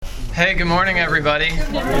Hey, good morning, everybody.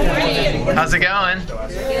 How's it going?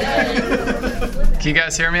 Can you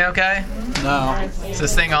guys hear me okay? No. Is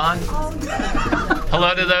this thing on?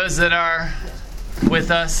 Hello to those that are with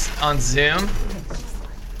us on Zoom.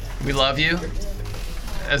 We love you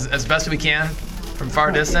as best we can from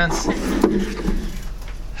far distance.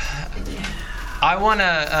 I want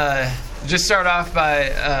to just start off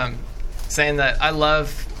by saying that I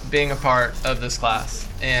love being a part of this class,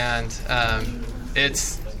 and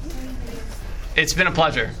it's been a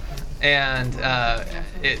pleasure. And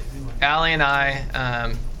Allie and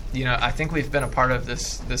I, I think we've been a part of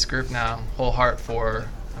this group now, Whole Heart, for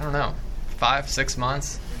 5-6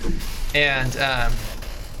 months, and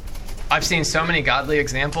I've seen so many godly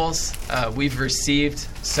examples. We've received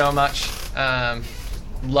so much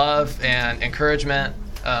love and encouragement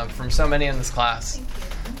from so many in this class,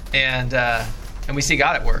 and we see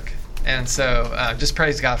God at work. And so just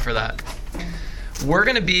praise God for that. We're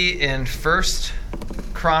going to be in 1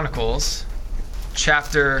 Chronicles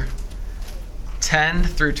chapter 10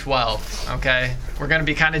 through 12, okay? We're going to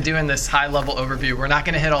be kind of doing this high-level overview. We're not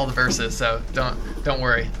going to hit all the verses, so don't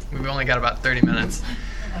worry. We've only got about 30 minutes.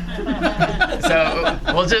 So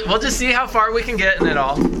we'll just see how far we can get in it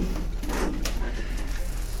all.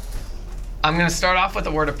 I'm going to start off with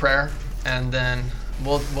a word of prayer, and then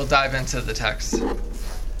we'll dive into the text.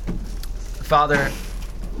 Father,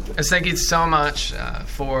 I thank you so much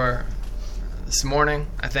for this morning.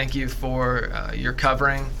 I thank you for your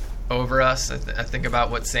covering over us. I think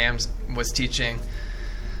about what Sam was teaching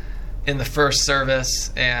in the first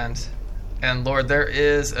service, and Lord, there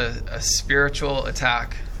is a spiritual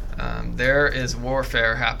attack. There is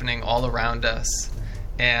warfare happening all around us,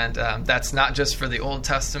 and that's not just for the Old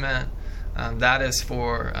Testament. That is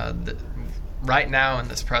for right now in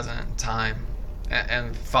this present time.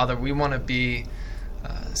 And Father, we want to be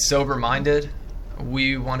sober-minded.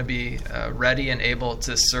 We want to be ready and able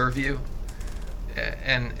to serve you.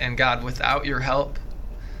 And God, without your help,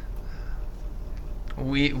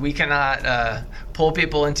 we cannot pull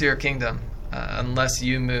people into your kingdom unless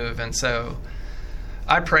you move. And so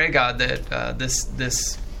I pray, God, that this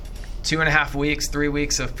 2.5 weeks, 3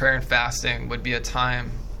 weeks of prayer and fasting would be a time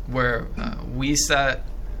where we set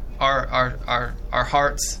our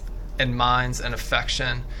hearts and minds and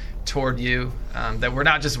affection toward you, that we're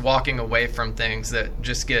not just walking away from things that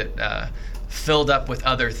just get filled up with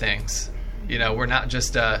other things. We're not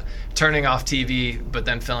just turning off TV but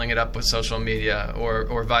then filling it up with social media,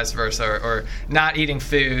 or vice versa, or not eating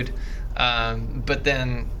food, but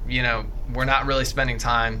then we're not really spending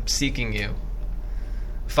time seeking you.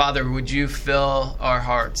 Father, would you fill our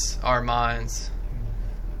hearts, our minds,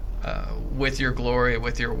 with your glory,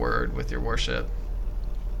 with your word, with your worship.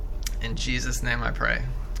 In Jesus' name I pray.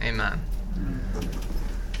 Amen.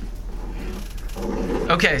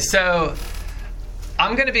 Okay, so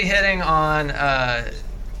I'm going to be hitting on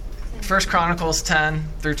 1 Chronicles 10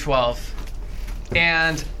 through 12.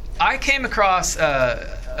 And I came across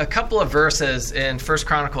a couple of verses in 1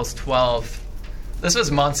 Chronicles 12. This was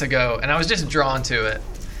months ago, and I was just drawn to it.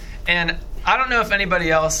 And I don't know if anybody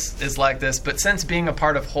else is like this, but since being a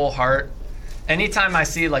part of Whole Heart, anytime I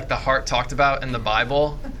see the heart talked about in the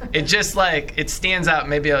Bible, it just it stands out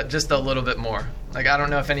maybe just a little bit more. I don't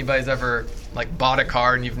know if anybody's ever bought a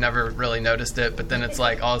car and you've never really noticed it, but then it's all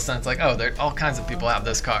of a sudden it's oh, there all kinds of people have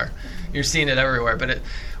this car. You're seeing it everywhere. But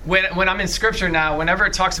when I'm in Scripture now, whenever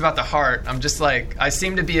it talks about the heart, I'm just I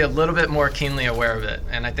seem to be a little bit more keenly aware of it.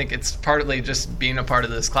 And I think it's partly just being a part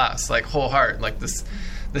of this class, Whole Heart,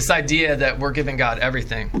 this idea that we're giving God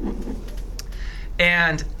everything.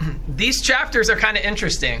 And these chapters are kind of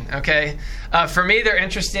interesting, okay? For me, they're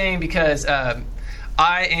interesting because I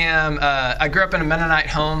grew up in a Mennonite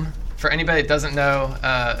home. For anybody that doesn't know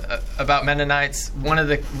about Mennonites, one of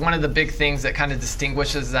the big things that kind of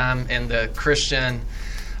distinguishes them in the Christian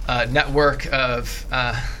network of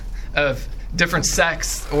different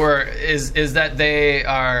sects is that they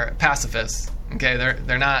are pacifists. Okay,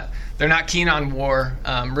 they're not keen on war.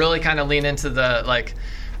 Really kind of lean into the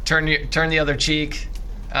turn the other cheek.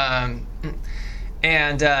 So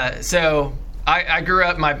I grew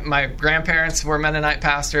up, my grandparents were Mennonite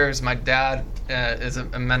pastors. My dad is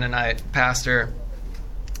a Mennonite pastor.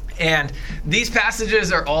 And these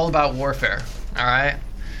passages are all about warfare, all right?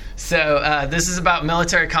 So this is about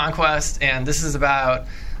military conquest, and this is about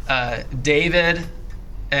David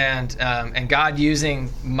and God using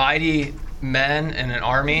mighty men in an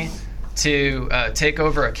army to take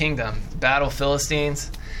over a kingdom, battle Philistines.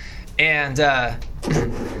 And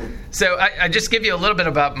so I just give you a little bit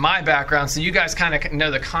about my background so you guys kind of know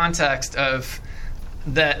the context of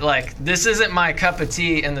that. This isn't my cup of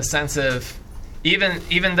tea in the sense of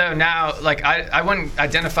even though now, like, I wouldn't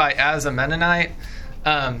identify as a Mennonite,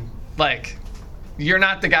 like, you're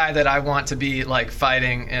not the guy that I want to be, like,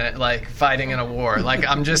 fighting in a war. Like,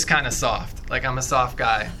 I'm just kind of soft. Like, I'm a soft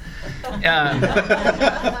guy.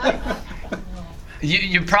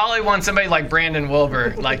 You probably want somebody like Brandon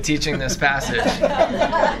Wilbur, like, teaching this passage.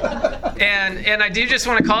 And I do just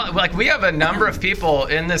want to call it, like, we have a number of people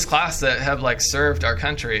in this class that have, like, served our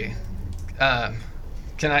country.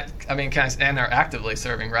 Can I and are actively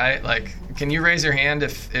serving, right? Like, can you raise your hand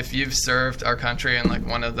if you've served our country in, like,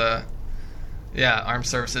 one of the armed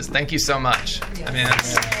services? Thank you so much. I mean,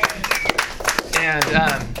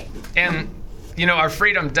 and you know, our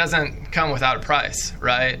freedom doesn't come without a price,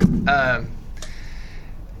 right?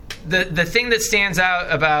 The thing that stands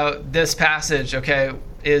out about this passage, okay,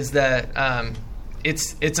 is that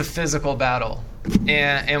it's a physical battle,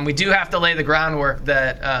 and we do have to lay the groundwork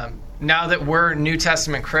that now that we're New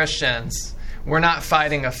Testament Christians, we're not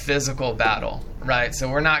fighting a physical battle, right? So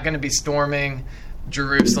we're not going to be storming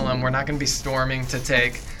Jerusalem. We're not going to be storming to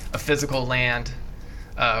take a physical land.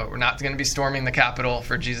 We're not going to be storming the capital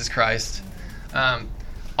for Jesus Christ.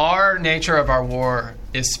 Our nature of our war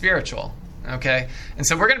is spiritual, okay? And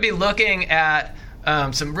so we're going to be looking at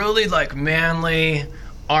some really, like, manly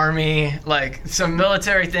army, like, some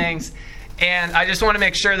military things. And I just want to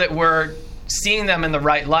make sure that we're seeing them in the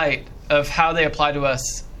right light of how they apply to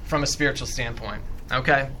us from a spiritual standpoint,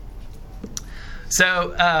 okay?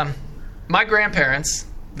 So my grandparents,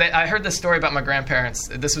 I heard this story about my grandparents.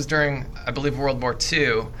 This was during, I believe, World War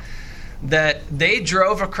II, that they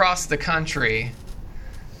drove across the country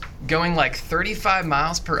going like 35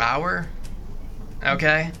 miles per hour,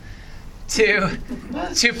 okay, to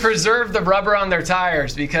preserve the rubber on their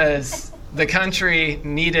tires because the country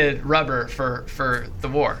needed rubber for the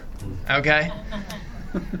war, okay?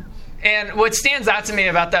 And what stands out to me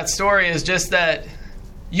about that story is just that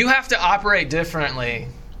you have to operate differently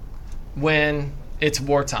when it's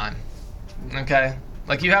wartime, okay?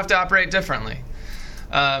 Like, you have to operate differently.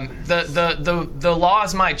 The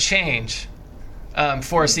laws might change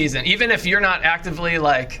for a season. Even if you're not actively,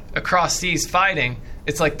 like, across seas fighting,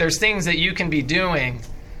 it's like there's things that you can be doing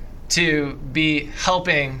to be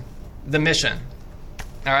helping the mission,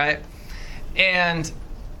 all right? And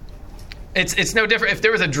it's no different. If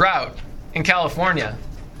there was a drought in California,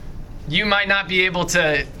 you might not be able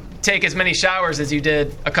to take as many showers as you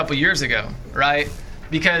did a couple years ago, right?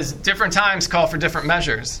 Because different times call for different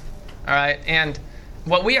measures, all right? And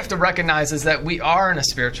what we have to recognize is that we are in a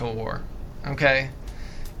spiritual war, okay?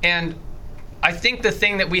 And I think the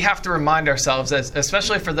thing that we have to remind ourselves,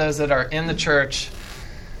 especially for those that are in the church,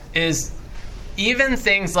 is even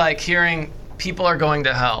things like hearing people are going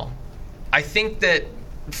to hell. I think that,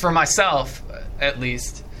 for myself at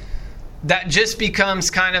least, that just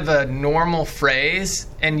becomes kind of a normal phrase,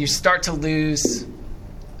 and you start to lose,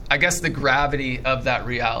 I guess, the gravity of that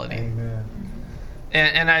reality. Amen.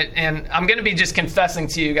 And I'm going to be just confessing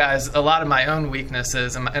to you guys a lot of my own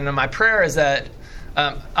weaknesses, and my prayer is that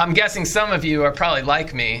I'm guessing some of you are probably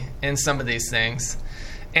like me in some of these things,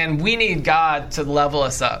 and we need God to level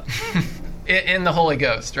us up in the Holy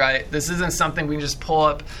Ghost, right? This isn't something we can just pull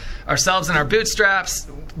up ourselves in our bootstraps.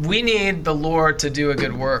 We need the Lord to do a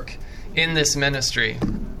good work in this ministry.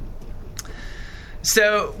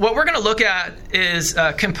 So what we're going to look at is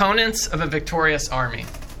components of a victorious army,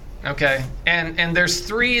 okay? And there's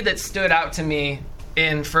three that stood out to me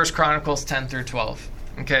in 1 Chronicles 10 through 12,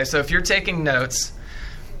 okay? So if you're taking notes,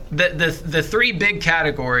 the three big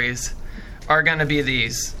categories are going to be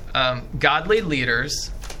these. Godly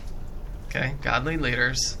leaders, okay? Godly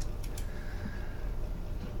leaders.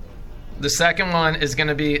 The second one is going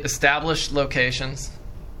to be established locations.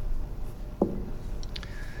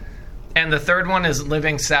 And the third one is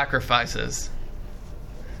living sacrifices.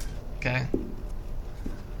 Okay?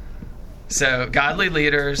 So, godly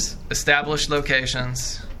leaders, established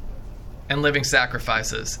locations, and living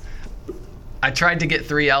sacrifices. I tried to get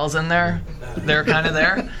 3 L's in there. They're kind of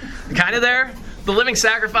there. Kind of there. The living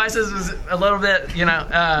sacrifices was a little bit,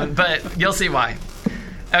 but you'll see why.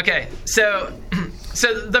 Okay, so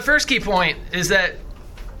the first key point is that,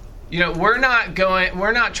 we're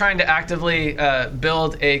not trying to actively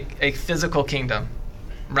build a physical kingdom,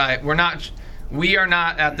 right? We are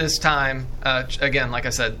not at this time, again, like I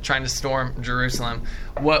said, trying to storm Jerusalem.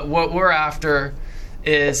 What we're after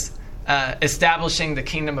is establishing the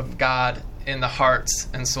kingdom of God in the hearts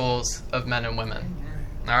and souls of men and women.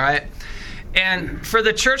 All right? And for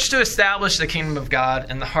the church to establish the kingdom of God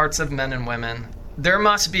in the hearts of men and women, there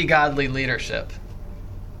must be godly leadership.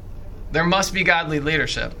 There must be godly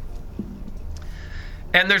leadership.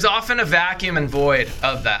 And there's often a vacuum and void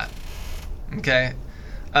of that. Okay,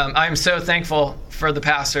 I am so thankful for the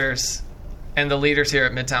pastors and the leaders here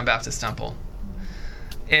at Midtown Baptist Temple.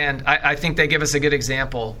 And I think they give us a good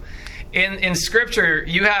example. In Scripture,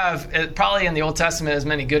 you have, probably in the Old Testament, as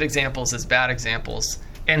many good examples as bad examples.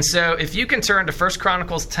 And so if you can turn to 1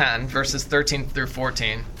 Chronicles 10, verses 13 through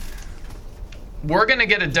 14, we're going to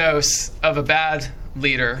get a dose of a bad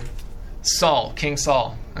leader, Saul, King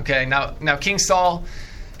Saul. Okay, now King Saul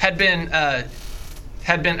had been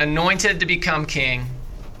anointed to become king.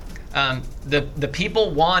 The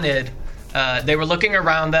people wanted, they were looking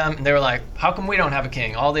around them, and they were like, how come we don't have a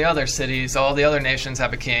king? All the other cities, all the other nations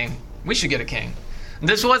have a king. We should get a king. And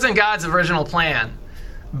this wasn't God's original plan,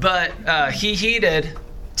 but he heeded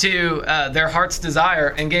to their heart's desire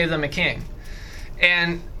and gave them a king.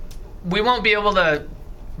 And we won't be able to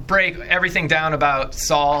break everything down about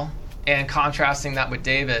Saul and contrasting that with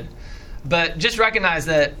David, but just recognize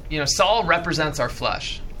that, Saul represents our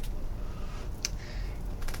flesh.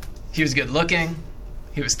 He was good looking.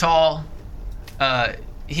 He was tall.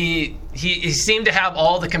 He seemed to have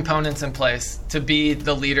all the components in place to be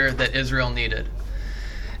the leader that Israel needed.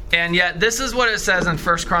 And yet, this is what it says in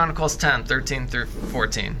 1 Chronicles 10, 13 through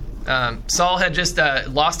 14. Saul had just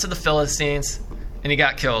lost to the Philistines, and he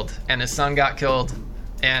got killed. And his son got killed,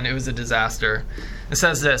 and it was a disaster. It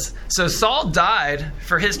says this, so Saul died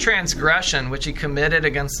for his transgression which he committed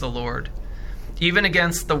against the Lord, even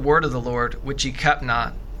against the word of the Lord, which he kept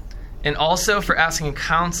not, and also for asking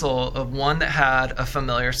counsel of one that had a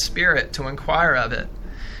familiar spirit to inquire of it.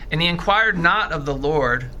 And he inquired not of the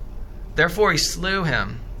Lord, therefore he slew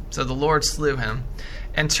him. So the Lord slew him,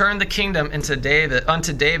 and turned the kingdom unto David,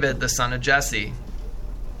 the son of Jesse.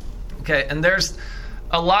 Okay, and there's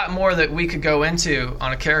a lot more that we could go into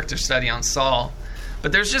on a character study on Saul.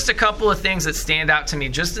 But there's just a couple of things that stand out to me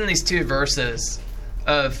just in these two verses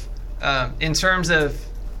of, in terms of,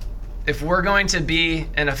 if we're going to be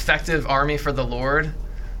an effective army for the Lord,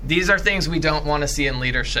 these are things we don't want to see in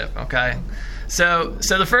leadership, okay? So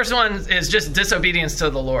the first one is just disobedience to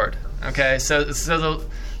the Lord, okay? So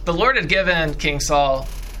the Lord had given King Saul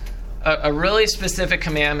a really specific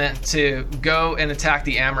commandment to go and attack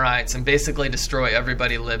the Amorites and basically destroy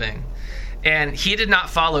everybody living. And he did not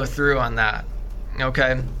follow through on that,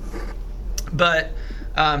 okay? But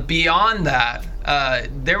beyond that,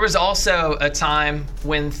 there was also a time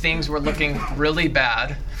when things were looking really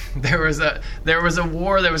bad. There was a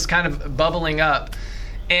war that was kind of bubbling up,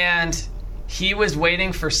 and he was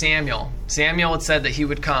waiting for Samuel. Samuel had said that he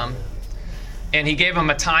would come, and he gave him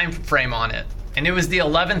a time frame on it, and it was the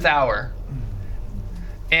 11th hour.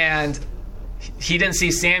 And he didn't see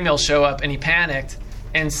Samuel show up, and he panicked,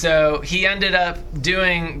 and so he ended up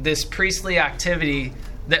doing this priestly activity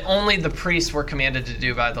that only the priests were commanded to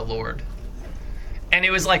do by the Lord. And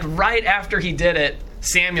it was like right after he did it,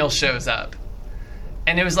 Samuel shows up.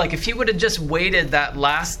 And it was like if he would have just waited that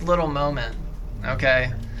last little moment,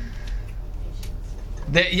 okay?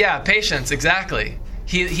 Patience, exactly.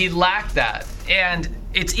 He lacked that. And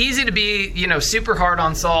it's easy to be, super hard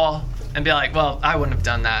on Saul and be like, well, I wouldn't have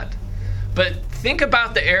done that. But think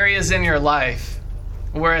about the areas in your life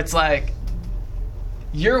where it's like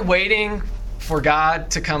you're waiting for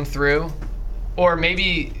God to come through, or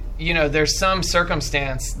maybe there's some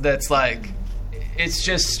circumstance that's like it's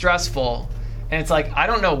just stressful, and it's like I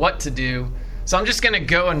don't know what to do, so I'm just going to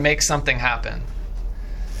go and make something happen.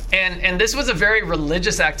 And this was a very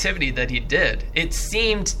religious activity that he did. It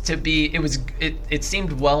seemed to be it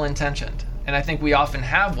seemed well intentioned, and I think we often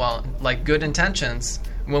have good intentions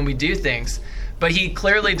when we do things, but he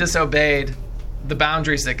clearly disobeyed the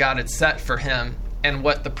boundaries that God had set for him and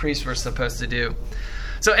what the priests were supposed to do.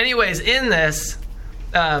 So anyways, in this,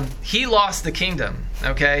 he lost the kingdom,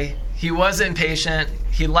 okay? He wasn't patient.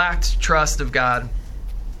 He lacked trust of God.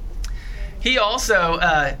 He also,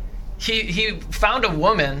 he found a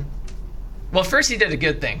woman. Well, first he did a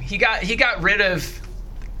good thing. He got rid of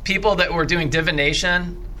people that were doing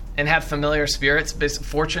divination and had familiar spirits,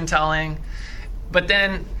 fortune telling. But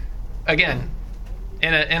then, again,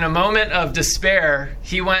 in a moment of despair,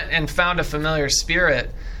 he went and found a familiar spirit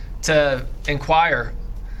to inquire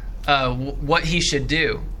what he should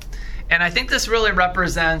do. And I think this really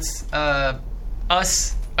represents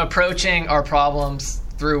us approaching our problems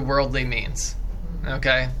through worldly means.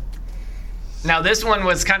 Okay? Now, this one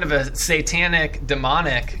was kind of a satanic,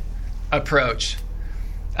 demonic approach.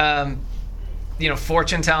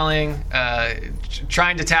 Fortune telling,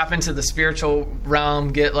 trying to tap into the spiritual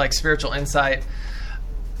realm, get spiritual insight.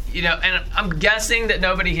 And I'm guessing that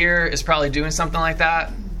nobody here is probably doing something like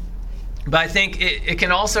that. But I think it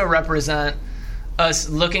can also represent us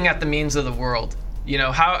looking at the means of the world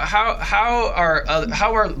How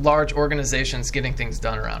are large organizations getting things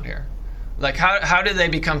done around here? Like, how do they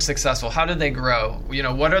become successful? How do they grow?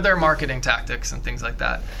 What are their marketing tactics and things like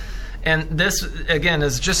that? And this, again,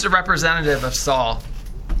 is just a representative of Saul.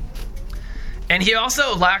 And he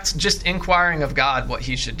also lacked just inquiring of God what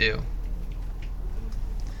he should do.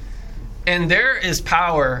 And there is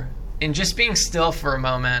power in just being still for a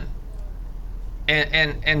moment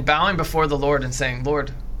and bowing before the Lord and saying,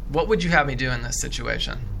 Lord, what would you have me do in this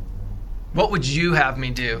situation? What would you have me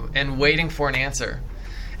do? And waiting for an answer.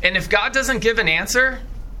 And if God doesn't give an answer,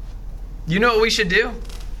 you know what we should do?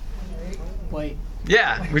 Wait.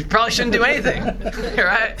 Yeah, we probably shouldn't do anything,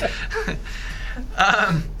 right?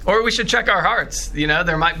 Or we should check our hearts.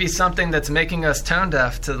 There might be something that's making us tone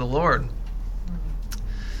deaf to the Lord.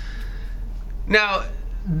 Now,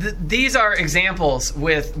 these are examples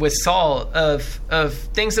with Saul of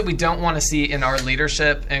things that we don't want to see in our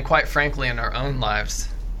leadership and, quite frankly, in our own lives.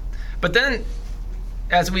 But then,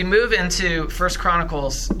 as we move into 1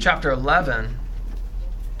 Chronicles chapter 11,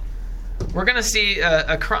 we're going to see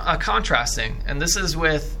a contrasting. And this is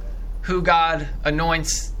with who God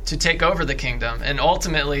anoints to take over the kingdom. And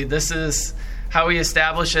ultimately, this is how he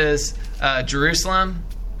establishes Jerusalem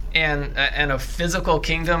and a physical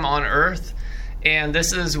kingdom on earth. And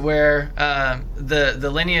this is where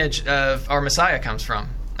the lineage of our Messiah comes from,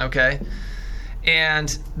 okay?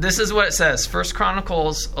 And this is what it says, 1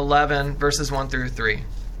 Chronicles 11, verses 1 through 3.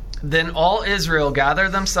 Then all Israel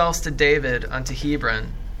gathered themselves to David unto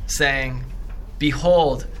Hebron, saying,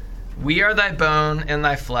 Behold, we are thy bone and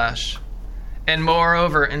thy flesh. And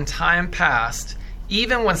moreover, in time past,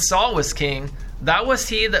 even when Saul was king, thou wast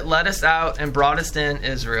he that led us out and brought us in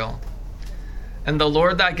Israel. And the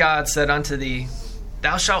Lord thy God said unto thee,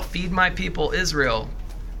 Thou shalt feed my people Israel,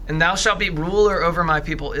 and thou shalt be ruler over my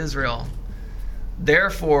people Israel.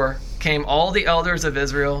 Therefore came all the elders of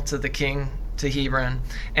Israel to the king to Hebron,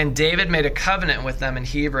 and David made a covenant with them in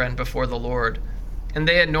Hebron before the Lord. And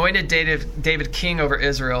they anointed David king over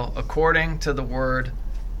Israel according to the word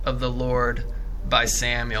of the Lord by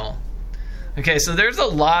Samuel. Okay, so there's a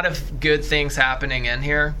lot of good things happening in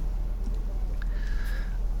here.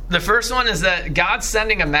 The first one is that God's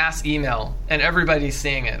sending a mass email, and everybody's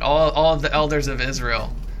seeing it, all of the elders of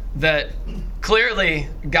Israel, that clearly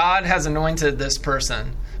God has anointed this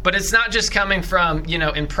person. But it's not just coming from,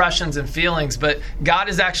 impressions and feelings, but God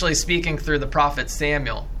is actually speaking through the prophet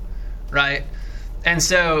Samuel, right? And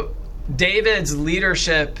so David's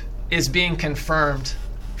leadership is being confirmed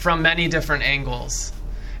from many different angles.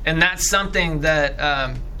 And that's something that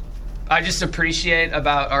I just appreciate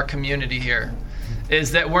about our community here,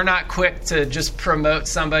 is that we're not quick to just promote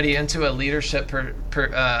somebody into a leadership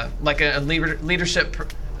leadership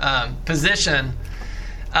position,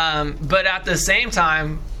 but at the same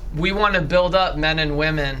time, we want to build up men and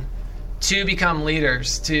women to become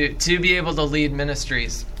leaders, to be able to lead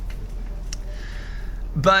ministries.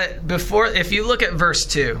 But if you look at verse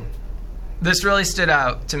 2, this really stood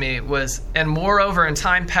out to me, was, And moreover, in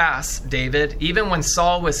time past, David, even when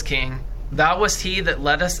Saul was king, thou wast he that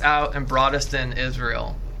led us out and brought us in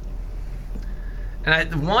Israel.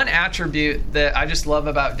 And one attribute that I just love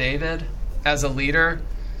about David as a leader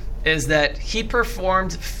is that he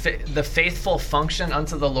performed the faithful function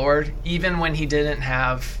unto the Lord even when he didn't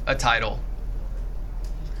have a title.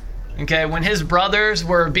 Okay, when his brothers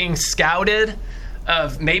were being scouted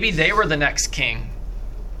of maybe they were the next king.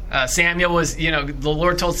 Samuel was, the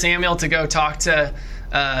Lord told Samuel to go talk to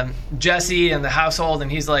Jesse and the household,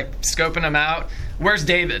 and he's like scoping them out. Where's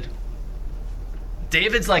David?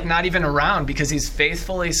 David's like not even around because he's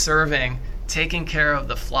faithfully serving, taking care of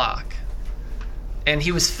the flock. And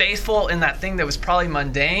he was faithful in that thing that was probably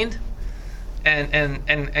mundane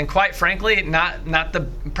and quite frankly, not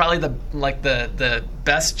the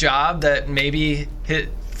best job that maybe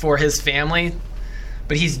for his family,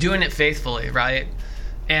 but he's doing it faithfully, right?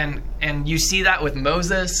 And you see that with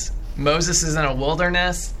Moses. Moses is in a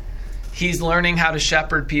wilderness. He's learning how to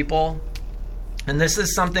shepherd people. And this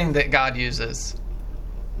is something that God uses.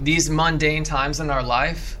 These mundane times in our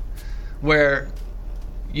life where,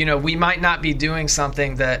 we might not be doing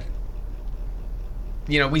something that,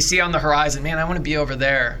 we see on the horizon. Man, I want to be over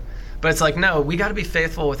there. But it's like, no, we got to be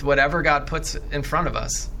faithful with whatever God puts in front of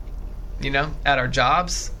us. At our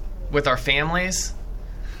jobs, with our families,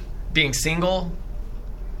 being single,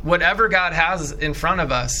 whatever God has in front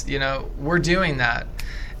of us, we're doing that.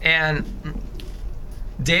 And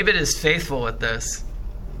David is faithful with this.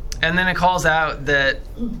 And then it calls out that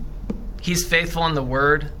he's faithful in the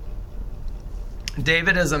word.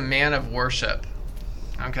 David is a man of worship.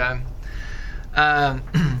 Okay?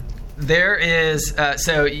 there is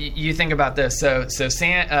so you think about this. So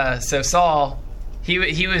Saul,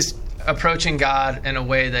 he was approaching God in a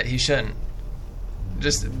way that he shouldn't.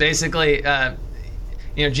 Just basically,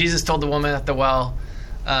 Jesus told the woman at the well,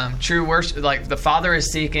 true worship, like the Father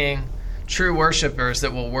is seeking true worshipers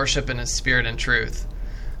that will worship in His Spirit and truth,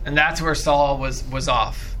 and that's where Saul was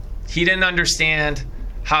off. He didn't understand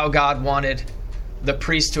how God wanted the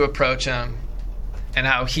priest to approach him, and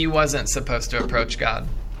how he wasn't supposed to approach God.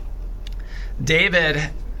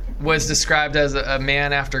 David was described as a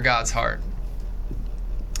man after God's heart.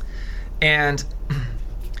 And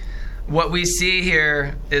what we see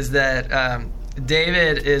here is that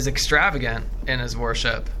David is extravagant in his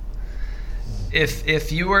worship.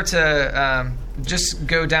 If you were to just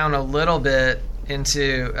go down a little bit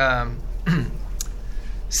into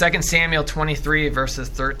 2 Samuel 23, verses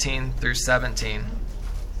 13 through 17.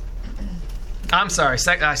 I'm sorry,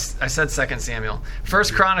 I said 2 Samuel. 1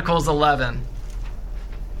 Chronicles 11.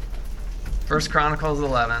 1 Chronicles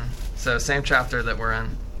 11. So same chapter that we're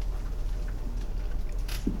in.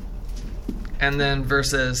 And then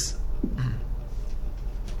verses...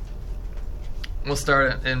 We'll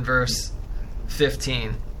start in verse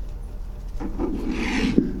 15.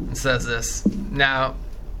 It says this. Now,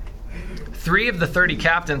 3 of the 30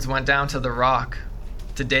 captains went down to the rock,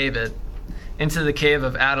 to David, into the cave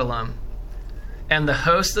of Adullam. And the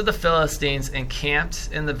host of the Philistines encamped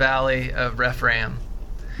in the valley of Rephaim.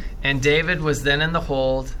 And David was then in the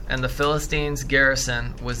hold, and the Philistines'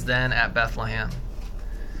 garrison was then at Bethlehem.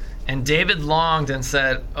 And David longed and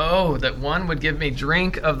said, "Oh, that one would give me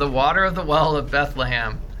drink of the water of the well of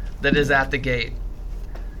Bethlehem that is at the gate."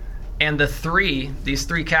 And these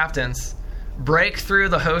three captains, brake through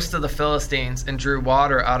the host of the Philistines and drew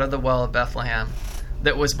water out of the well of Bethlehem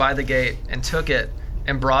that was by the gate, and took it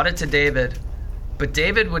and brought it to David. But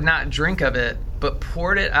David would not drink of it, but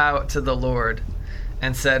poured it out to the Lord,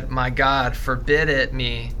 and said, "My God, forbid it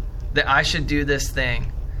me that I should do this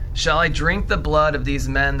thing. Shall I drink the blood of these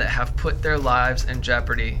men that have put their lives in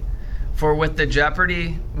jeopardy? For with the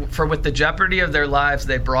jeopardy of their lives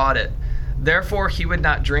they brought it. Therefore he would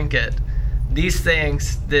not drink it. These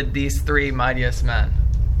things did these 3 mightiest men."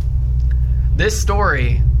 This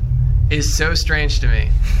story is so strange to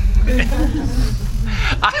me.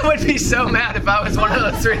 I would be so mad if I was one of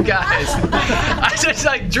those 3 guys. I just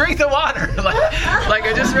drink the water, like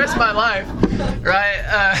I just risked my life, right?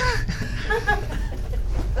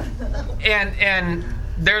 And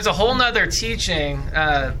there's a whole nother teaching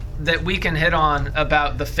that we can hit on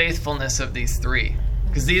about the faithfulness of these 3,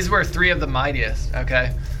 because these were 3 of the mightiest.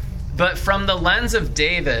 Okay, but from the lens of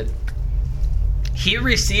David, he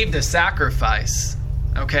received a sacrifice.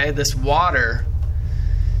 Okay, this water.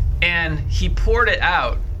 And he poured it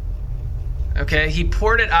out. Okay? He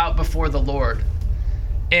poured it out before the Lord.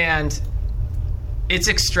 And it's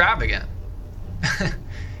extravagant.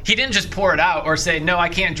 He didn't just pour it out or say, "No, I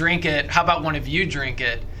can't drink it. How about one of you drink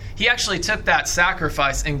it?" He actually took that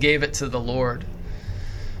sacrifice and gave it to the Lord.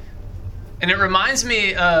 And it reminds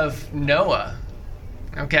me of Noah.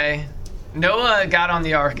 Okay? Noah got on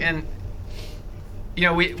the ark, and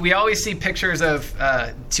we always see pictures of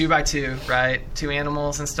 2x2, right? 2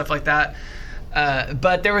 animals and stuff like that.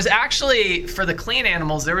 But there was actually, for the clean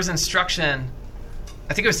animals, there was instruction,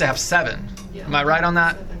 I think it was to have 7. Yeah. Am I right on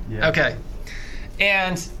that? Yeah. Okay.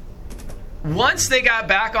 And once they got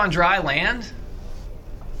back on dry land,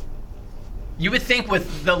 you would think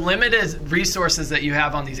with the limited resources that you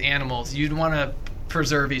have on these animals, you'd want to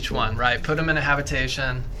preserve each one, right? Put them in a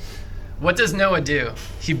habitation. What does Noah do?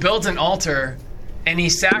 He builds an altar, and he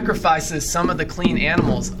sacrifices some of the clean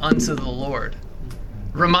animals unto the Lord.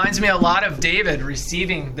 Reminds me a lot of David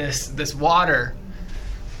receiving this water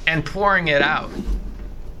and pouring it out.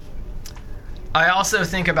 I also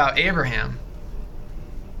think about Abraham,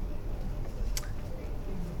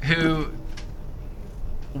 who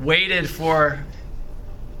waited for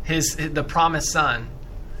the promised son,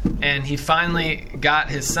 and he finally got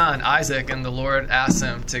his son, Isaac, and the Lord asked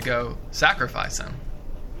him to go sacrifice him.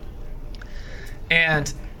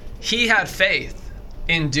 And he had faith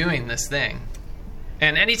in doing this thing.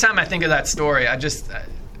 And anytime I think of that story,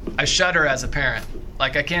 I shudder as a parent.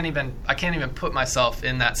 Like I can't even put myself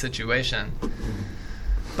in that situation.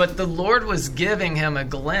 But the Lord was giving him a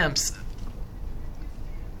glimpse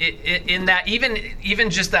in that even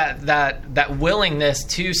just that willingness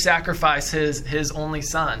to sacrifice his only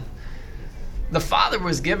son. The Father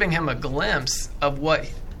was giving him a glimpse of what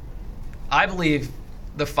I believe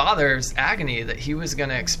the Father's agony that he was going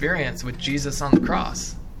to experience with Jesus on the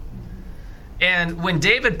cross. And when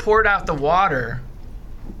David poured out the water,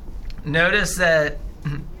 notice that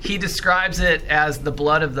he describes it as the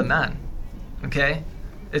blood of the men. Okay?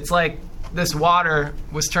 It's like this water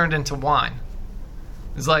was turned into wine.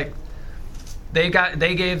 It's like they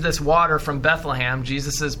gave this water from Bethlehem,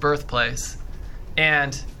 Jesus' birthplace,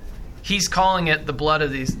 and he's calling it the blood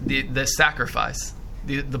of this sacrifice,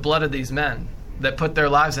 the blood of these men that put their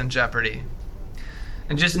lives in jeopardy.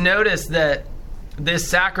 And just notice that this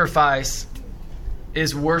sacrifice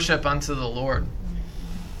is worship unto the Lord.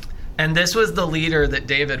 And this was the leader that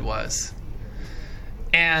David was.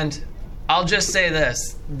 And I'll just say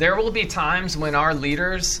this. There will be times when our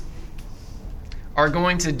leaders are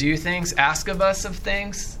going to do things, ask of us of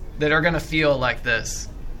things, that are going to feel like this.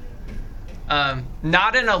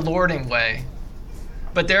 Not in a lording way,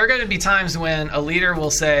 but there are going to be times when a leader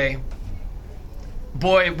will say,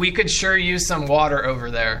 boy, we could sure use some water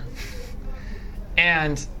over there.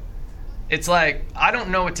 And it's like, I don't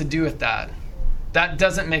know what to do with that. That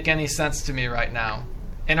doesn't make any sense to me right now.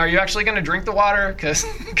 And are you actually going to drink the water? Because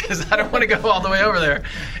I don't want to go all the way over there.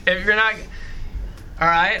 If you're not, all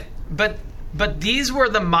right. But these were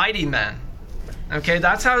the mighty men. Okay,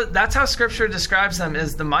 that's how Scripture describes them,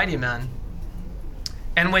 as the mighty men.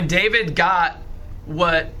 And when David got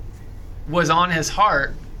what was on his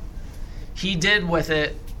heart, he did with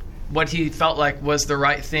it what he felt like was the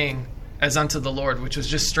right thing as unto the Lord, which was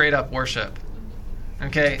just straight up worship.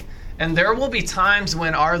 Okay? And there will be times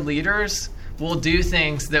when our leaders will do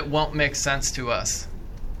things that won't make sense to us.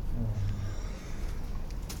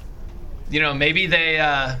 You know, maybe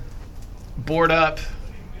they board up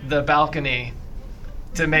the balcony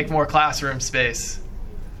to make more classroom space.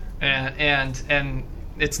 And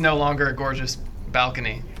it's no longer a gorgeous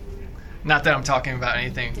balcony. Not that I'm talking about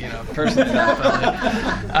anything, personally.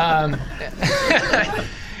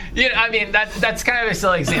 I mean, that's kind of a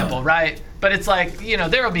silly example, right? But it's like,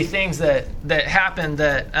 there will be things that happen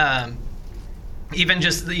that even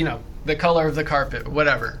just, the color of the carpet,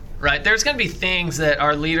 whatever, right? There's going to be things that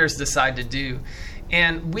our leaders decide to do.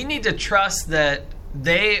 And we need to trust that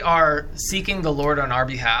they are seeking the Lord on our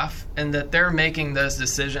behalf and that they're making those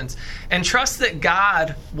decisions. And trust that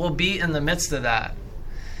God will be in the midst of that.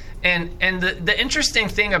 And the interesting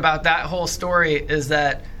thing about that whole story is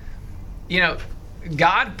that,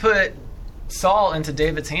 God put Saul into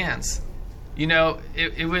David's hands.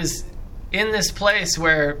 It was in this place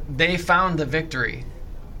where they found the victory,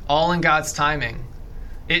 all in God's timing.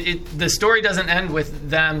 The story doesn't end with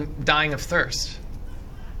them dying of thirst.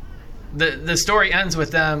 The story ends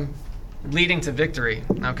with them leading to victory,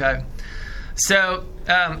 okay? So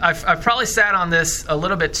I've probably sat on this a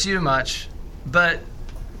little bit too much, but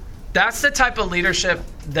that's the type of leadership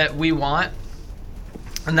that we want,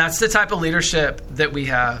 and that's the type of leadership that we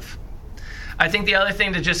have. I think the other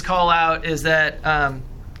thing to just call out is that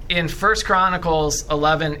in 1 Chronicles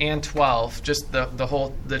 11 and 12, just the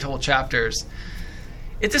whole chapters,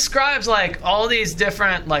 it describes like all these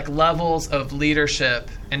different like levels of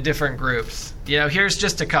leadership in different groups. Here's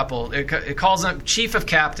just a couple. It calls them chief of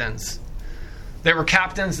captains. They were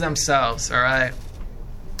captains themselves, all right?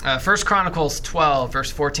 1 Chronicles 12,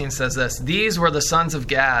 verse 14 says this: "These were the sons of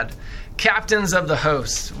Gad, captains of the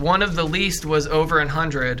hosts. One of the least was over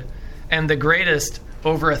 100, and the greatest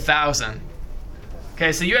over 1,000."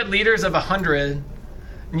 Okay, so you had leaders of 100.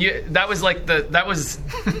 That was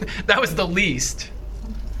the least.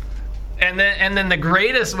 And then the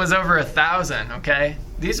greatest was over 1,000, okay?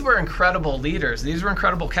 These were incredible leaders. These were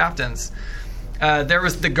incredible captains. There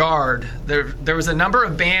was the guard. There was a number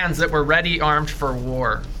of bands that were ready armed for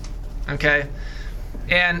war, okay?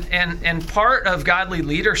 And part of godly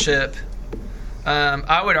leadership,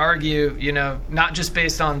 I would argue, not just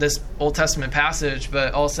based on this Old Testament passage,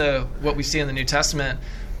 but also what we see in the New Testament,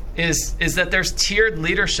 is that there's tiered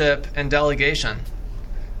leadership and delegation,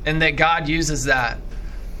 and that God uses that.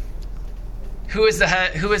 Who is the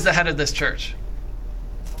head of this church?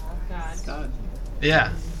 God.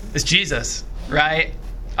 Yeah, it's Jesus, right?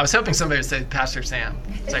 I was hoping somebody would say Pastor Sam.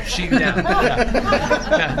 It's like, shoot down.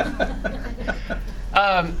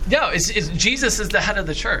 Yeah. No, it's Jesus is the head of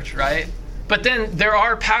the church, right? But then there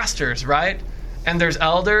are pastors, right? And there's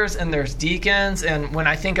elders and there's deacons. And when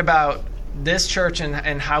I think about this church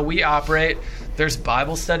and how we operate, there's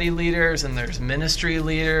Bible study leaders and there's ministry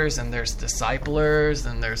leaders and there's disciplers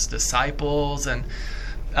and there's disciples and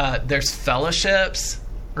there's fellowships,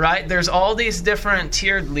 right? There's all these different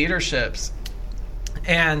tiered leaderships.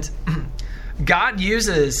 And God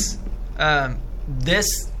uses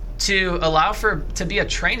this to allow to be a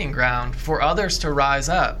training ground for others to rise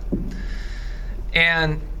up.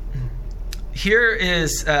 And here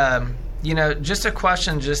is, just a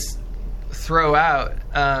question, just throw out.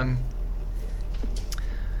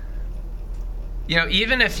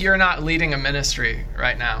 even if you're not leading a ministry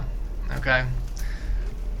right now, okay,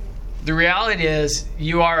 the reality is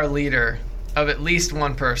you are a leader of at least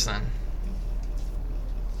one person,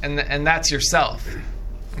 and that's yourself,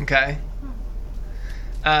 okay?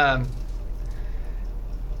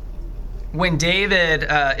 When David,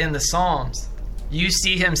 in the Psalms, you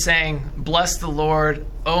see him saying, "Bless the Lord,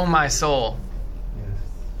 O my soul." Yes.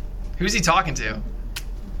 Who's he talking to?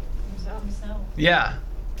 Himself. Yeah.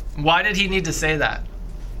 Why did he need to say that?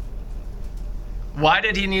 Why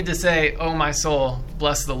did he need to say, "Oh my soul,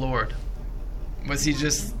 bless the Lord"? Was he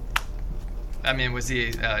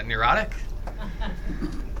neurotic?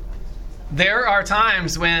 There are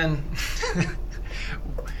times when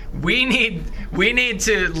we need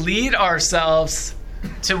to lead ourselves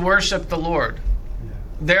to worship the Lord.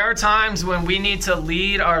 There are times when we need to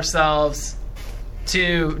lead ourselves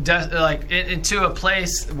into a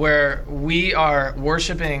place where we are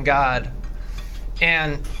worshiping God.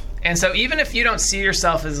 And so even if you don't see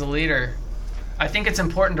yourself as a leader, I think it's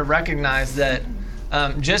important to recognize that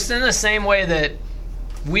just in the same way that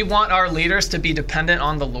we want our leaders to be dependent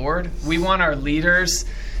on the Lord, we want our leaders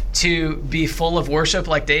to be full of worship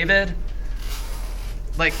like David,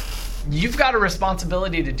 like you've got a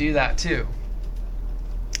responsibility to do that too.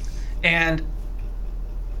 And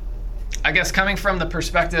I guess coming from the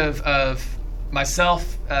perspective of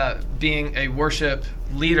myself being a worship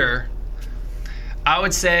leader, I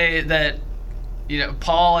would say that,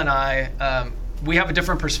 Paul and I, we have a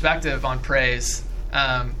different perspective on praise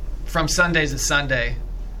from Sunday to Sunday,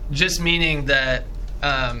 just meaning that,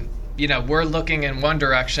 we're looking in one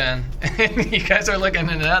direction and you guys are looking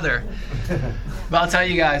in another. But I'll tell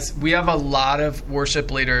you guys, we have a lot of worship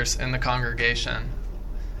leaders in the congregation.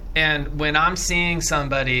 And when I'm seeing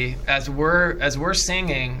somebody, as we're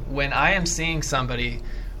singing, when I am seeing somebody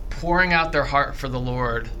pouring out their heart for the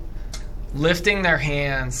Lord, lifting their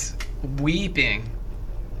hands, weeping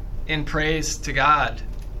in praise to God,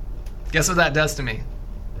 guess what that does to me?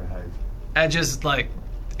 Right. It just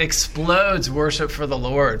explodes worship for the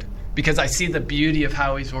Lord because I see the beauty of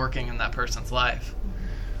how he's working in that person's life,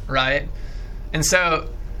 right? And so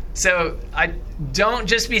I don't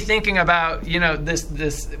just be thinking about,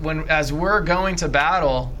 this when as we're going to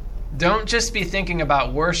battle, don't just be thinking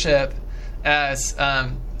about worship as,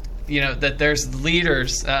 that there's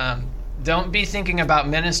leaders. Don't be thinking about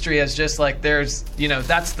ministry as just there's,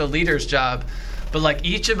 that's the leader's job. But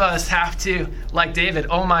each of us have to, like David,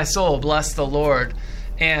 "Oh my soul, bless the Lord."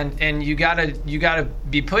 And you gotta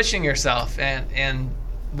be pushing yourself. And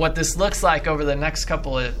what this looks like over the next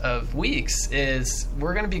couple of weeks is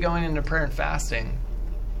we're going to be going into prayer and fasting.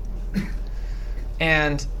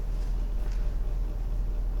 And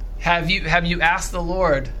have you asked the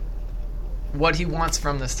Lord what he wants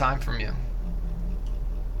from this time from you?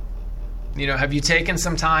 Have you taken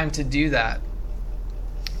some time to do that,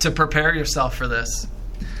 to prepare yourself for this?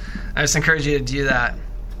 I just encourage you to do that.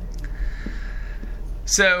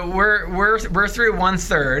 So we're through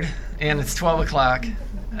 1/3, and it's 12 o'clock.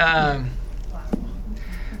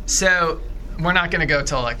 So we're not going to go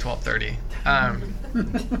till 12:30.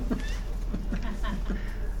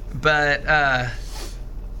 But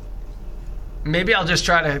maybe I'll just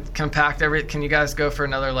try to compact can you guys go for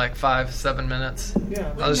another 5-7 minutes?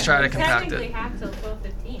 Yeah. I'll just try to compact it. Have till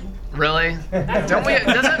 12:15. Really? Don't we?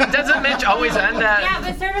 Doesn't Mitch always end at? Yeah,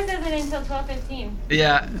 but service isn't until 12:15.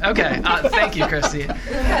 Yeah. Okay. Thank you, Christy.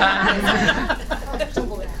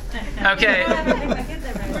 Okay.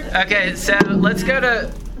 Okay. So let's go to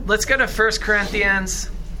 1 Corinthians.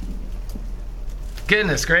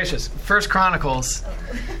 Goodness gracious. 1 Chronicles,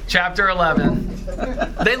 chapter 11.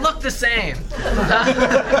 They look the same.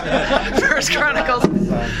 1 Chronicles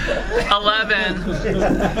 11.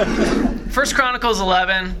 1 Chronicles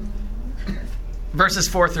 11, verses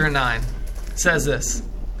 4 through 9. Says this: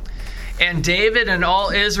 "And David and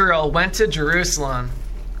all Israel went to Jerusalem,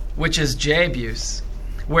 which is Jebus,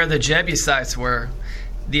 where the Jebusites were,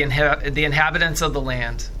 the inhabitants of the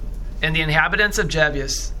land. And the inhabitants of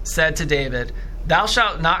Jebus said to David, 'Thou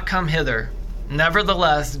shalt not come hither.'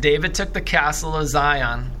 Nevertheless, David took the castle of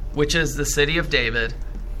Zion, which is the city of David.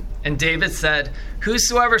 And David said,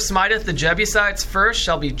 'Whosoever smiteth the Jebusites first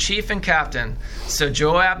shall be chief and captain.' So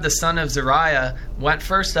Joab the son of Zeruiah went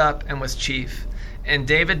first up and was chief. And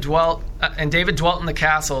David dwelt in the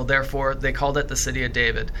castle. Therefore, they called it the city of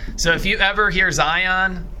David." So if you ever hear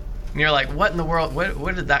Zion, and you're like, "What in the world?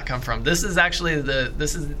 Where did that come from?" This is actually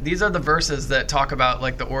these are the verses that talk about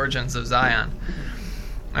the origins of Zion.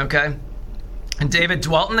 Okay. And David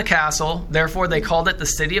dwelt in the castle. Therefore, they called it the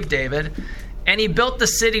city of David. And he built the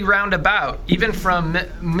city round about, even from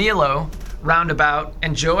Millo, round about,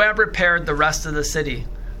 and Joab repaired the rest of the city.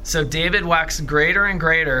 So David waxed greater and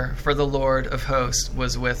greater, for the Lord of hosts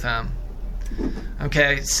was with him.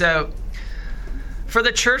 Okay, so for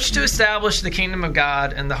the church to establish the kingdom of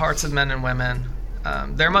God in the hearts of men and women,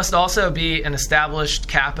 there must also be an established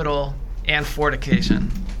capital and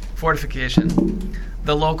fortification,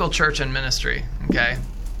 the local church and ministry. Okay,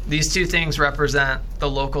 these two things represent the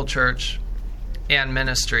local church and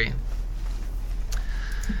ministry.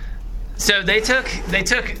 So they took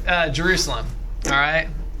Jerusalem. All right,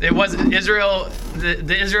 it was Israel.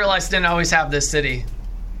 The Israelites didn't always have this city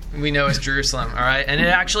we know as Jerusalem. All right, and it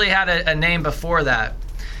actually had a name before that,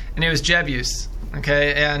 and it was Jebus.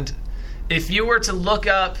 Okay, and if you were to look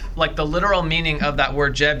up like the literal meaning of that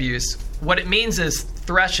word Jebus, what it means is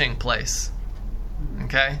threshing place.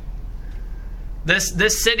 Okay,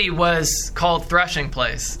 this city was called threshing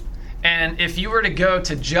place, and if you were to go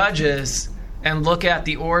to Judges and look at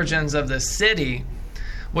the origins of this city,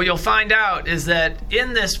 what you'll find out is that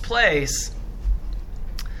in this place,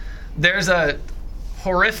 there's a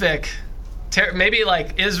horrific, maybe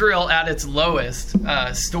like Israel at its lowest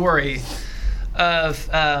story of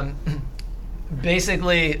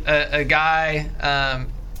basically a guy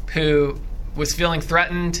who was feeling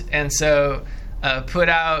threatened, and so put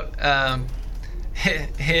out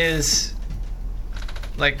his,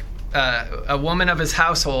 like a woman of his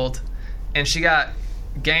household, and she got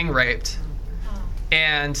gang raped.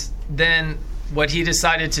 And then what he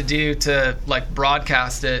decided to do to like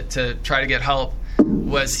broadcast it to try to get help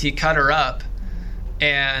was he cut her up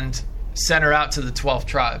and sent her out to the 12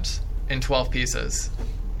 tribes in 12 pieces.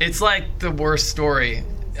 It's like the worst story,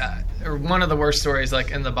 or one of the worst stories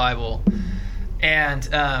like in the Bible. And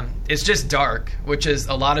it's just dark, which is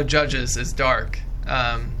a lot of Judges is dark.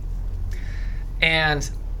 And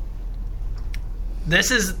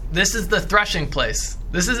this is the threshing place.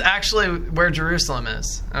 This is actually where Jerusalem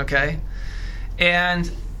is, okay?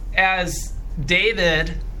 And as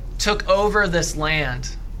David took over this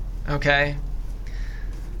land, okay,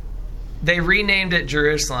 they renamed it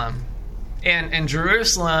Jerusalem. And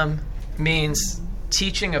Jerusalem means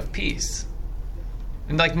teaching of peace.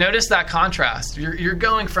 And like, notice that contrast. You're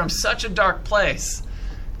going from such a dark place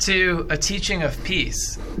to a teaching of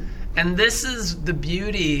peace. And this is the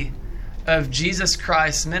beauty of Jesus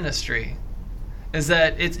Christ's ministry, is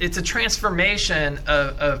that it's a transformation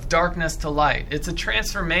of darkness to light. It's a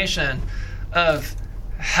transformation of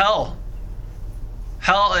hell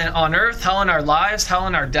on earth, hell in our lives, hell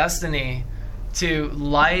in our destiny, to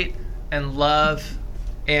light and love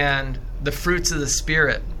and the fruits of the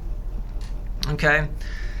Spirit. Okay?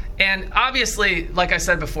 And obviously, like I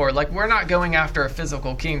said before, like, we're not going after a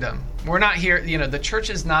physical kingdom. We're not here, the church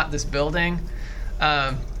is not this building.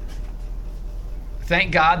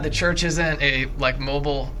 Thank God the church isn't a like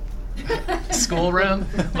mobile schoolroom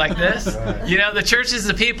like this. Right. The church is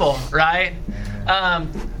the people, right?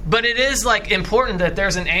 But it is like important that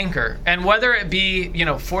there's an anchor, and whether it be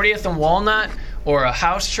 40th and Walnut or a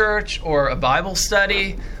house church or a Bible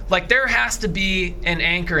study, like there has to be an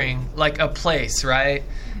anchoring, like a place, right?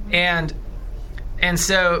 And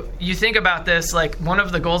so you think about this, like one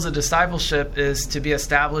of the goals of discipleship is to be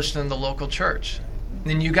established in the local church.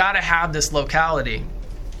 Then you got to have this locality.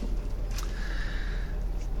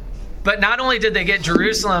 But not only did they get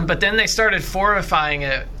Jerusalem, but then they started fortifying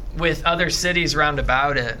it with other cities round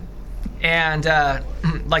about it. And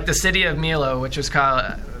like the city of Millo, which was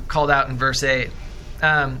called out in verse 8.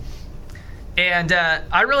 And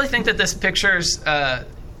I really think that this pictures the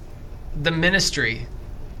ministry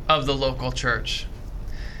of the local church.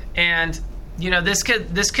 And, this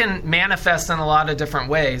can manifest in a lot of different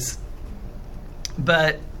ways.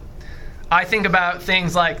 But I think about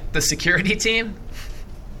things like the security team.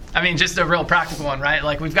 I mean, just a real practical one, right?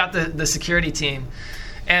 Like, we've got the security team,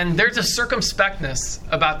 and there's a circumspectness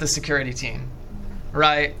about the security team,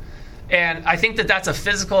 right? And I think that that's a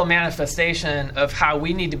physical manifestation of how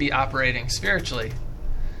we need to be operating spiritually,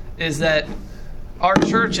 is that our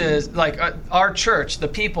churches, like our church, the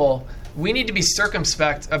people, we need to be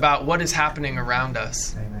circumspect about what is happening around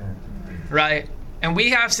us. Amen. Right? And we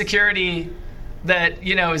have security that,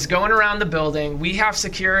 is going around the building. We have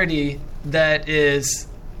security that is,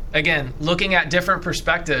 again, looking at different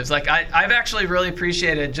perspectives. Like, I've actually really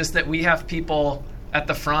appreciated just that we have people at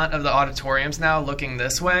the front of the auditoriums now looking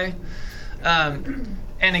this way. And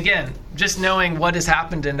again, just knowing what has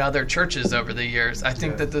happened in other churches over the years, I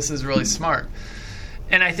think that this is really smart.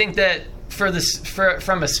 And I think that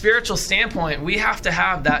from a spiritual standpoint, we have to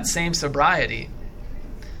have that same sobriety.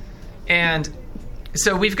 And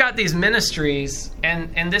so we've got these ministries,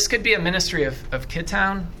 and this could be a ministry of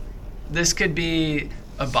Kidtown. This could be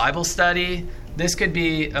a Bible study. This could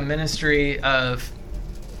be a ministry of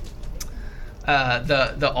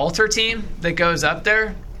the altar team that goes up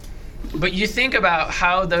there. But you think about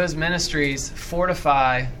how those ministries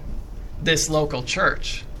fortify this local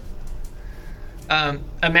church.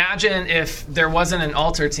 Imagine if there wasn't an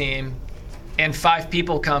altar team and 5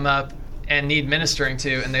 people come up and need ministering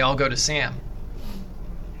to, and they all go to Sam.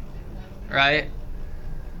 Right?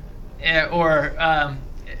 Or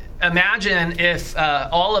imagine if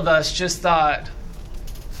all of us just thought,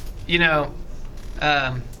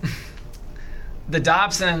 the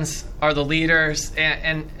Dobsons are the leaders,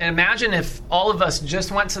 and imagine if all of us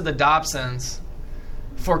just went to the Dobsons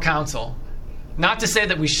for counsel. Not to say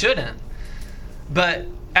that we shouldn't, but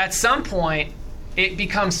at some point it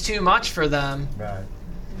becomes too much for them. Right.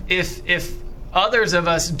 If others of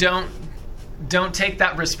us don't take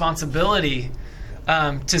that responsibility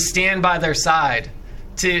to stand by their side,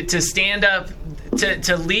 to stand up,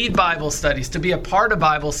 to lead Bible studies, to be a part of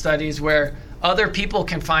Bible studies where other people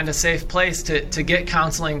can find a safe place to get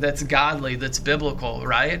counseling that's godly, that's biblical,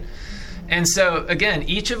 right? And so, again,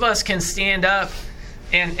 each of us can stand up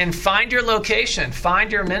and find your location,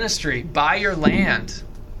 find your ministry, buy your land,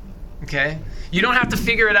 okay? You don't have to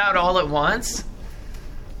figure it out all at once,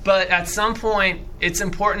 but at some point, it's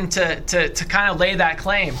important to kind of lay that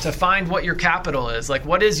claim, to find what your capital is. Like,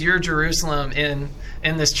 what is your Jerusalem in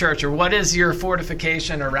this church? Or what is your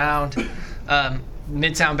fortification around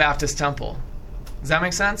Midtown Baptist Temple? Does that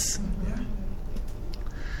make sense?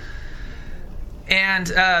 And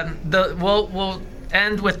we'll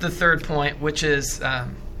end with the third point, which is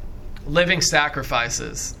living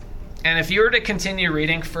sacrifices. And if you were to continue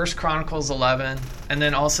reading 1 Chronicles 11 and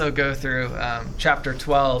then also go through chapter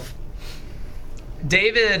 12,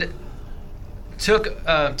 David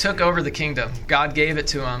took over the kingdom. God gave it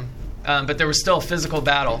to him, but there was still a physical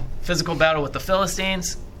battle with the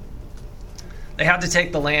Philistines. They had to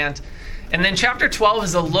take the land. And then chapter 12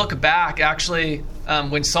 is a look back, actually,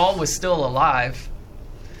 when Saul was still alive.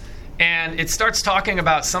 And it starts talking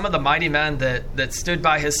about some of the mighty men that stood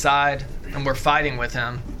by his side and were fighting with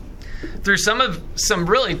him through some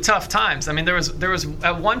really tough times. I mean, there was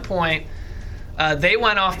at one point, they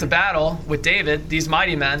went off to battle with David, these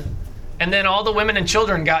mighty men, and then all the women and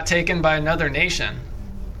children got taken by another nation.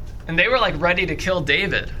 And they were like ready to kill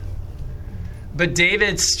David. But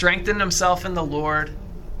David strengthened himself in the Lord,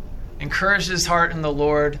 encouraged his heart in the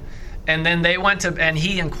Lord, and then they went to, and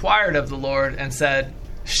he inquired of the Lord and said,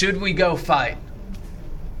 should we go fight?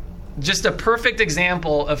 Just a perfect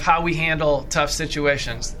example of how we handle tough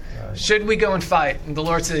situations. Right. Should we go and fight? And the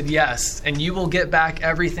Lord said, yes, and you will get back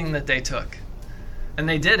everything that they took. And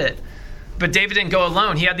they did it. But David didn't go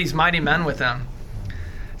alone. He had these mighty men with him.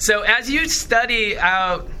 So as you study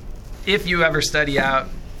out, if you ever study out,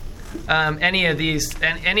 any of these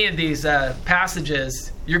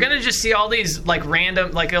passages, you're going to just see all these like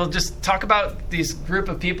random, like it'll just talk about these group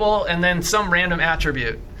of people and then some random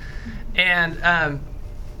attribute. And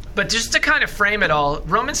but just to kind of frame it all,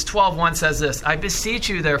 Romans 12:1 says this: I beseech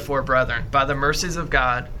you, therefore, brethren, by the mercies of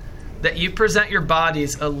God, that you present your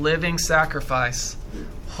bodies a living sacrifice,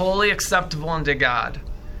 wholly acceptable unto God,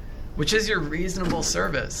 which is your reasonable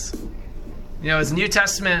service. You know, as New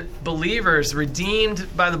Testament believers, redeemed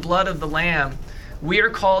by the blood of the Lamb, we are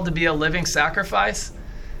called to be a living sacrifice,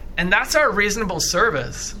 and that's our reasonable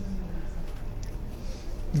service.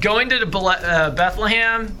 Going to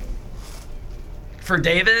Bethlehem for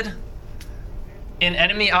David in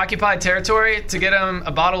enemy-occupied territory to get him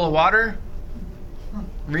a bottle of water,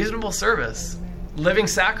 reasonable service, living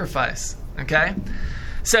sacrifice. Okay,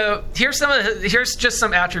 so here's just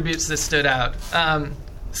some attributes that stood out.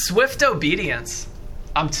 Swift obedience.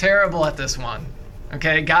 I'm terrible at this one.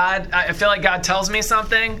 Okay, I feel like God tells me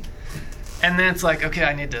something, and then it's like, okay,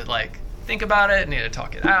 I need to like think about it, I need to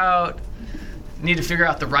talk it out, I need to figure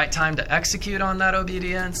out the right time to execute on that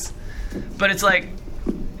obedience. But it's like,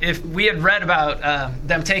 if we had read about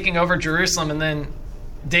them taking over Jerusalem, and then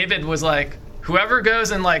David was like, whoever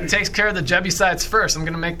goes and like takes care of the Jebusites first, I'm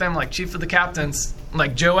going to make them like chief of the captains.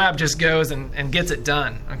 Like Joab just goes and gets it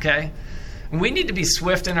done, okay? We need to be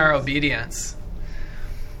swift in our obedience.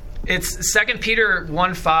 It's 2 Peter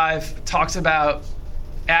 1:5 talks about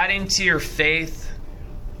adding to your faith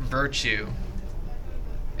virtue,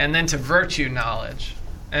 and then to virtue knowledge.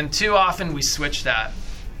 And too often we switch that.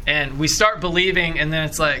 And we start believing, and then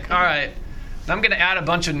it's like, all right, I'm going to add a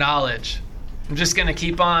bunch of knowledge. I'm just going to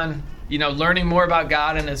keep on, learning more about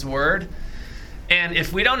God and His Word. And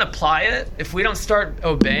if we don't apply it, if we don't start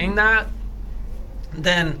obeying that,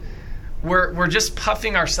 then we're just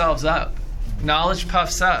puffing ourselves up. Knowledge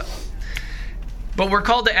puffs up. But we're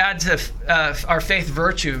called to add to our faith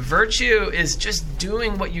virtue. Virtue is just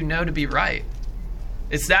doing what you know to be right.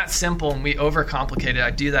 It's that simple, and we overcomplicate it.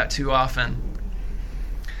 I do that too often.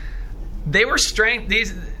 They were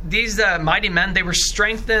these mighty men. They were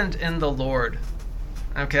strengthened in the Lord.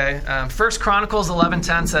 Okay. 1 Chronicles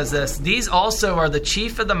 11:10 says this: "These also are the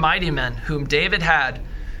chief of the mighty men whom David had,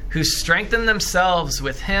 who strengthened themselves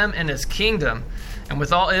with him in his kingdom, and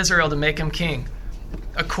with all Israel to make him king,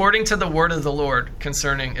 according to the word of the Lord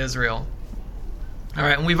concerning Israel." All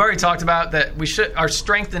right, and we've already talked about that. Our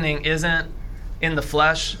strengthening isn't in the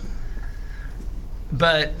flesh,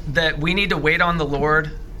 but that we need to wait on the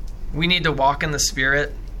Lord. We need to walk in the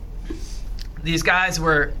Spirit. These guys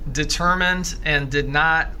were determined and did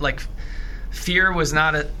not, fear was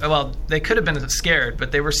not, they could have been scared,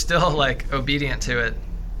 but they were still, obedient to it.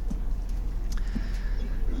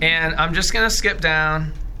 And I'm just going to skip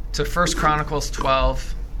down to 1 Chronicles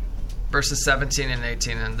 12, verses 17 and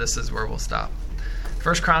 18, and this is where we'll stop.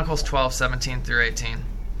 1 Chronicles 12, 17 through 18.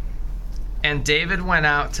 "And David went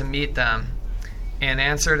out to meet them, and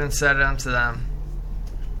answered and said unto them,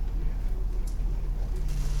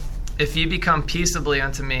 If ye become peaceably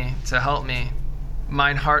unto me to help me,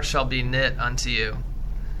 mine heart shall be knit unto you."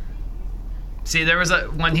 See,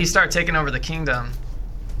 when he started taking over the kingdom,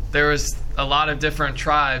 there was a lot of different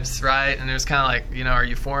tribes, right? And it was kind of like, are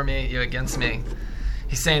you for me? Are you against me?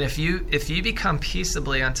 He's saying, if you become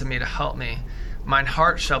peaceably unto me to help me, mine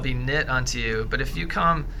heart shall be knit unto you. But if you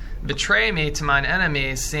come betray me to mine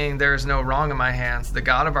enemies, seeing there is no wrong in my hands, the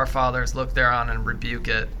God of our fathers look thereon and rebuke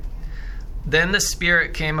it. Then the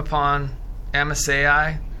Spirit came upon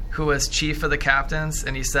Amasai, who was chief of the captains,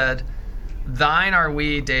 and he said, "Thine are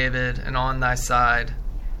we, David, and on thy side.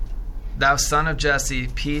 Thou son of Jesse,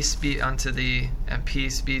 peace be unto thee, and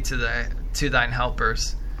peace be to thine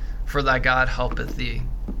helpers, for thy God helpeth thee."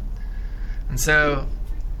 And so,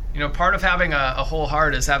 part of having a whole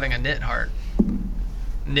heart is having a knit heart.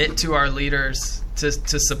 Knit to our leaders, to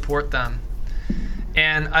support them.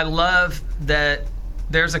 And I love that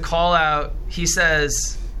there's a call out. He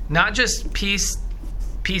says, not just peace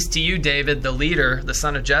to you, David, the leader, the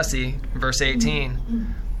son of Jesse, verse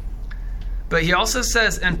 18. But he also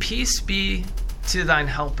says, "And peace be to thine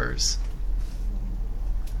helpers."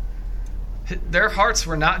 Their hearts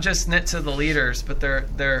were not just knit to the leaders, but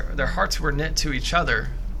their hearts were knit to each other,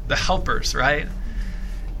 the helpers, right?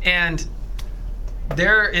 And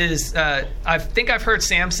there is, I think I've heard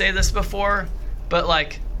Sam say this before, but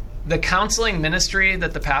the counseling ministry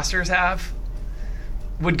that the pastors have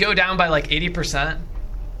would go down by 80%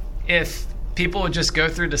 if people would just go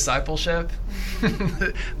through discipleship,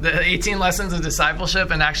 the 18 lessons of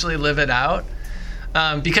discipleship, and actually live it out.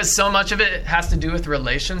 Because so much of it has to do with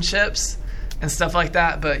relationships and stuff like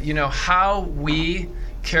that. But, how we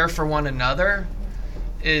care for one another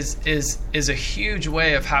is a huge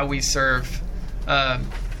way of how we serve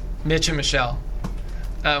Mitch and Michelle.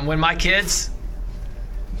 When my kids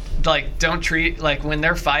don't treat, when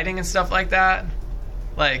they're fighting and stuff like that,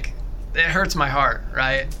 it hurts my heart,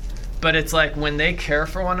 right? But it's when they care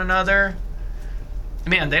for one another,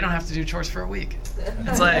 man, they don't have to do chores for a week.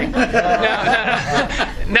 It's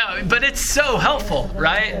no, but it's so helpful,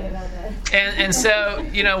 right? And so,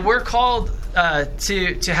 we're called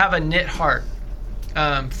to have a knit heart,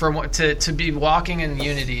 to be walking in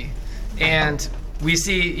unity. And we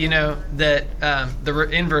see, that the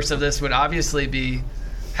inverse of this would obviously be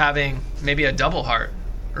having maybe a double heart,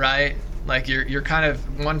 right? You're kind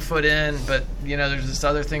of 1 foot in, but there's this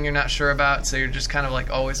other thing you're not sure about, so you're just kind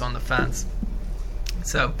of always on the fence.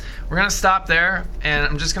 So we're going to stop there, and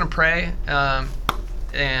I'm just going to pray,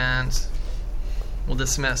 and we'll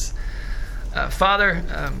dismiss.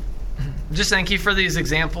 Father, just thank you for these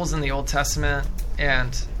examples in the Old Testament,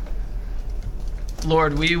 and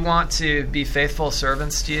Lord, we want to be faithful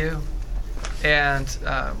servants to you, and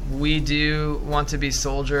we do want to be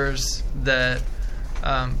soldiers that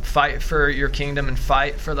fight for your kingdom and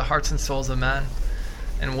fight for the hearts and souls of men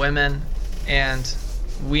and women, and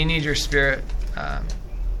we need your Spirit.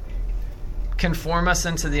 Conform us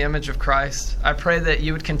into the image of Christ. I pray that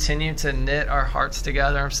you would continue to knit our hearts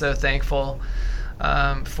together. I'm so thankful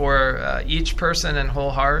for each person and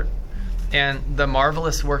whole heart and the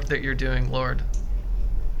marvelous work that you're doing, Lord.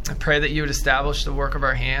 I pray that you would establish the work of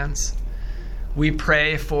our hands. We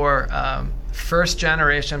pray for first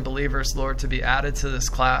generation believers, Lord, to be added to this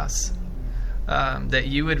class, that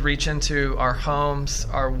you would reach into our homes,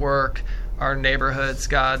 our work, our neighborhoods,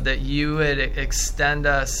 God, that you would extend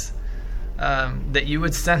us, that you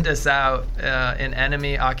would send us out in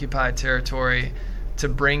enemy-occupied territory to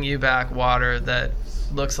bring you back water that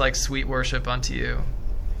looks like sweet worship unto you.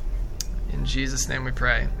 In Jesus' name we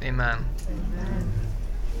pray. Amen.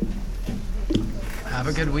 Have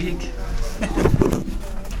a good week.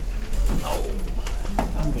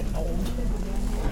 I'm getting old.